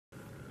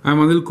I'm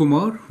Anil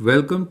Kumar.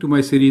 Welcome to my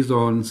series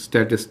on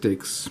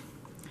statistics.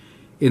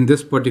 In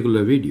this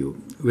particular video,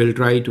 we'll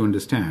try to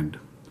understand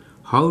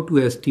how to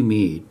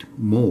estimate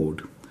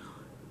mode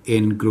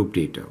in group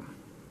data.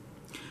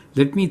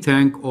 Let me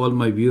thank all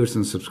my viewers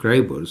and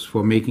subscribers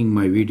for making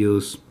my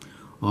videos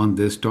on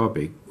this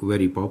topic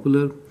very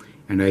popular,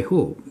 and I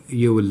hope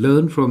you will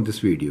learn from this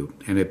video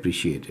and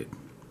appreciate it.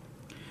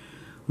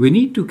 We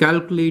need to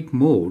calculate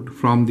mode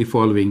from the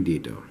following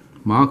data: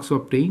 marks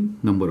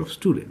obtained, number of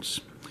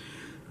students.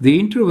 The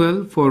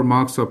interval for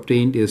marks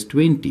obtained is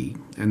 20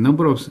 and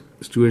number of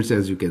students,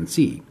 as you can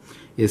see,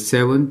 is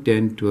 7,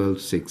 10,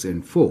 12, 6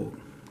 and 4.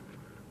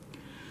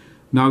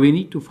 Now we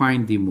need to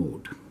find the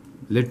mode.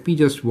 Let me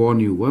just warn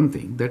you one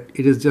thing, that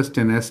it is just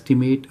an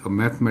estimate, a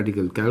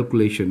mathematical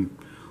calculation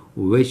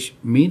which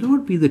may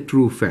not be the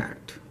true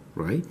fact,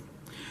 right?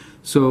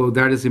 So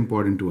that is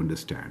important to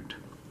understand.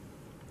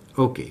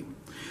 Okay,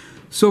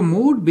 so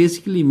mode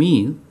basically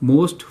means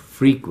most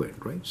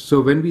frequent, right? So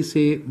when we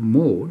say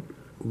mode,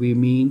 we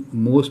mean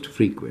most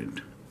frequent.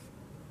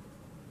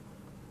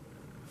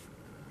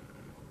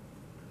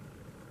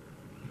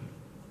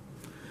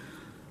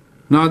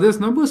 Now this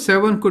number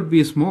 7 could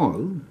be small,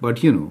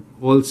 but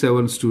all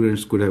 7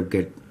 students could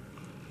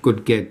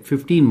get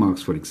 15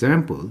 marks, for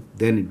example.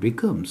 Then it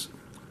becomes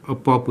a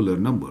popular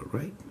number,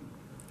 right?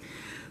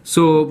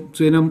 So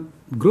in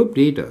a group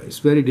data, it's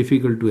very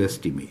difficult to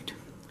estimate.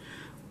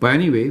 But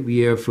anyway, we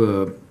have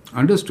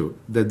understood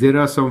that there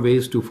are some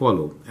ways to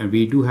follow, and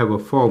we do have a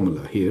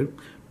formula here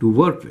to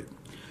work with.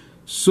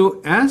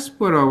 So as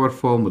per our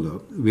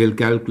formula, we'll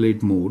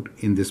calculate mode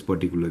in this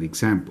particular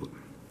example.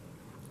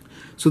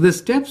 So the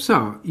steps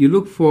are, you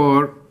look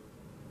for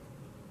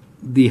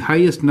the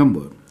highest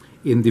number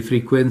in the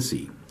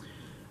frequency.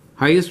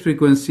 Highest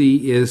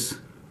frequency is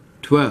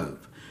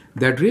 12.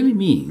 That really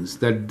means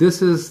that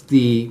this is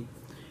the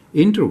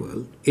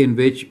interval in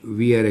which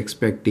we are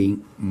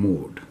expecting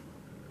mode.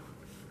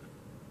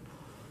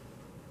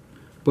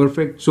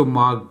 Perfect. So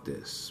mark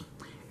this.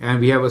 And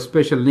we have a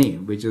special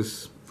name,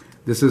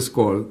 this is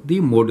called the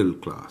modal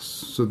class.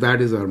 So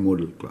that is our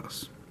modal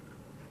class.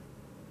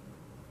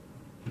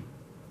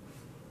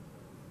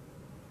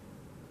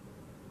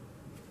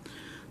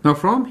 Now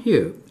from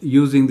here,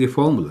 using the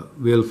formula,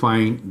 we'll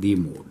find the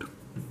mode.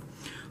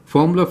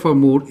 Formula for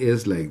mode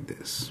is like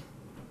this.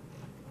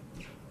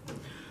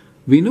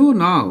 We know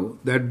now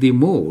that the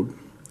mode,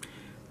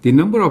 the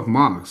number of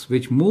marks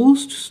which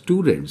most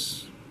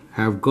students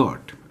have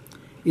got,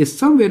 is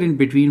somewhere in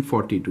between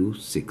 40 to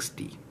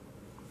 60.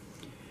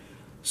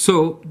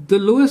 So the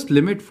lowest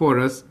limit for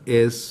us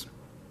is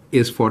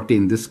 40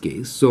 in this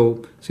case.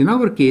 So in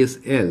our case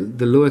L,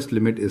 the lowest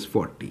limit is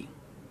 40.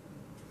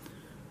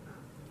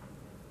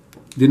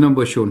 The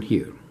number shown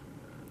here.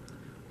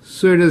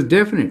 So it is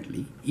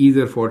definitely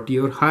either 40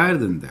 or higher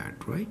than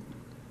that, right?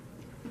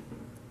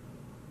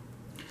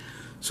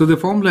 So the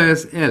formula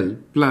is L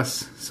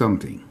plus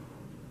something.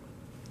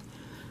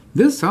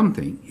 This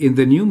something in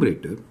the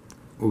numerator,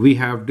 we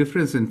have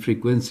difference in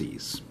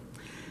frequencies.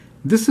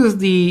 This is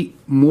the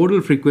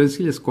modal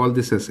frequency, let's call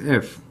this as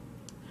F,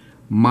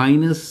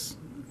 minus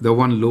the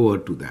one lower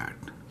to that.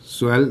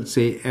 So I'll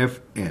say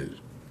FL,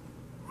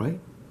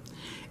 right?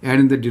 And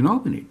in the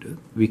denominator,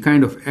 we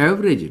kind of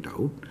average it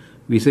out.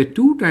 We say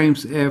 2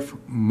 times F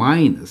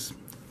minus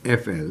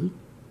FL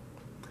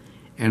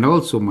and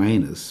also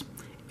minus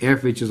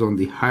F, which is on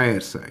the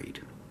higher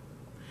side.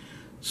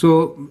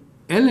 So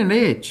L and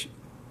H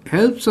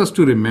helps us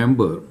to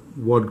remember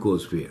what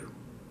goes where,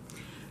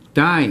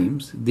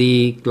 times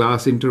the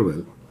class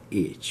interval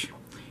H.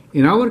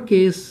 In our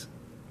case,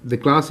 the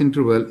class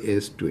interval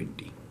is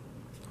 20.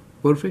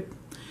 Perfect.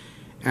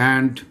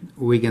 And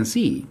we can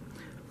see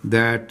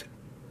that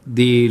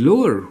the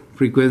lower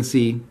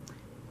frequency,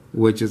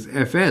 which is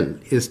FL,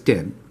 is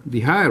 10.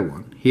 The higher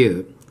one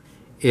here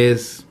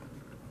is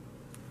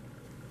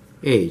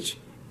H,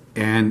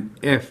 and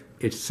F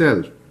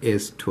itself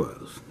is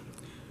 12.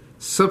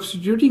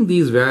 Substituting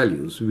these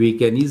values, we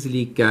can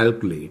easily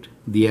calculate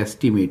the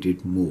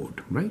estimated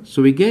mode, right?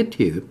 So we get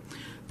here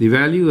the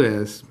value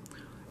as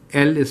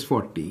L is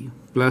 40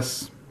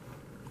 plus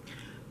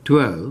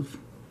 12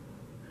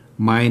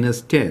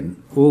 minus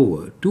 10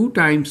 over 2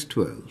 times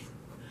 12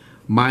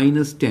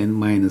 minus 10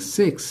 minus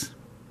 6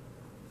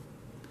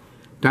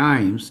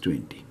 times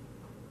 20.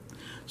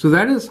 So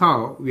that is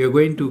how we are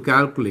going to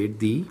calculate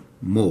the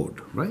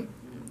mode, right?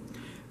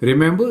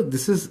 Remember,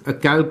 this is a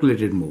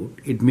calculated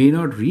mode. It may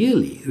not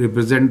really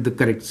represent the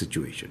correct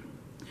situation.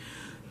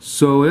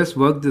 So let's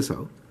work this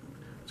out.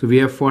 So we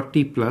have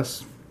 40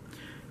 plus,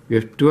 we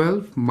have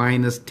 12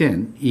 minus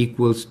 10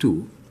 equals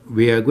 2.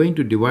 We are going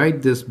to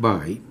divide this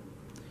by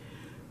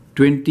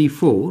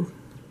 24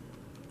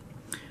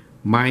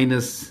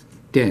 minus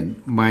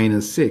 10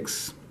 minus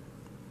 6,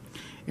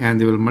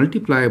 and they will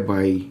multiply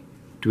by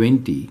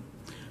 20.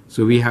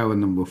 So we have a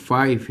number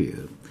 5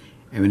 here.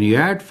 And when you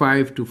add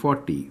 5 to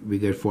 40, we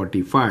get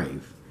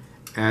 45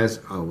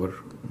 as our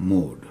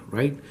mode,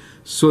 right?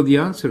 So the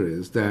answer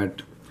is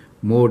that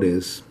mode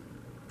is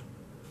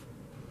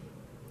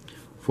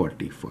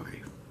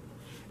 45.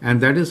 And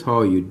that is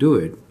how you do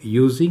it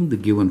using the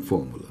given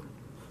formula.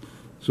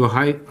 So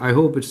I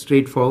hope it's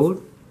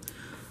straightforward.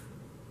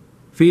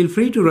 Feel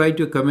free to write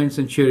your comments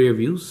and share your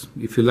views.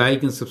 If you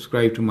like and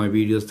subscribe to my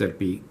videos, that'd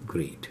be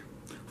great.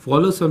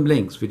 Follow some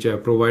links which I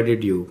have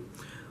provided you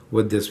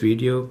with this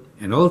video,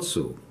 and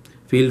also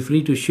feel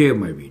free to share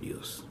my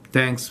videos.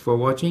 Thanks for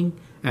watching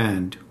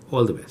and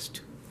all the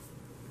best.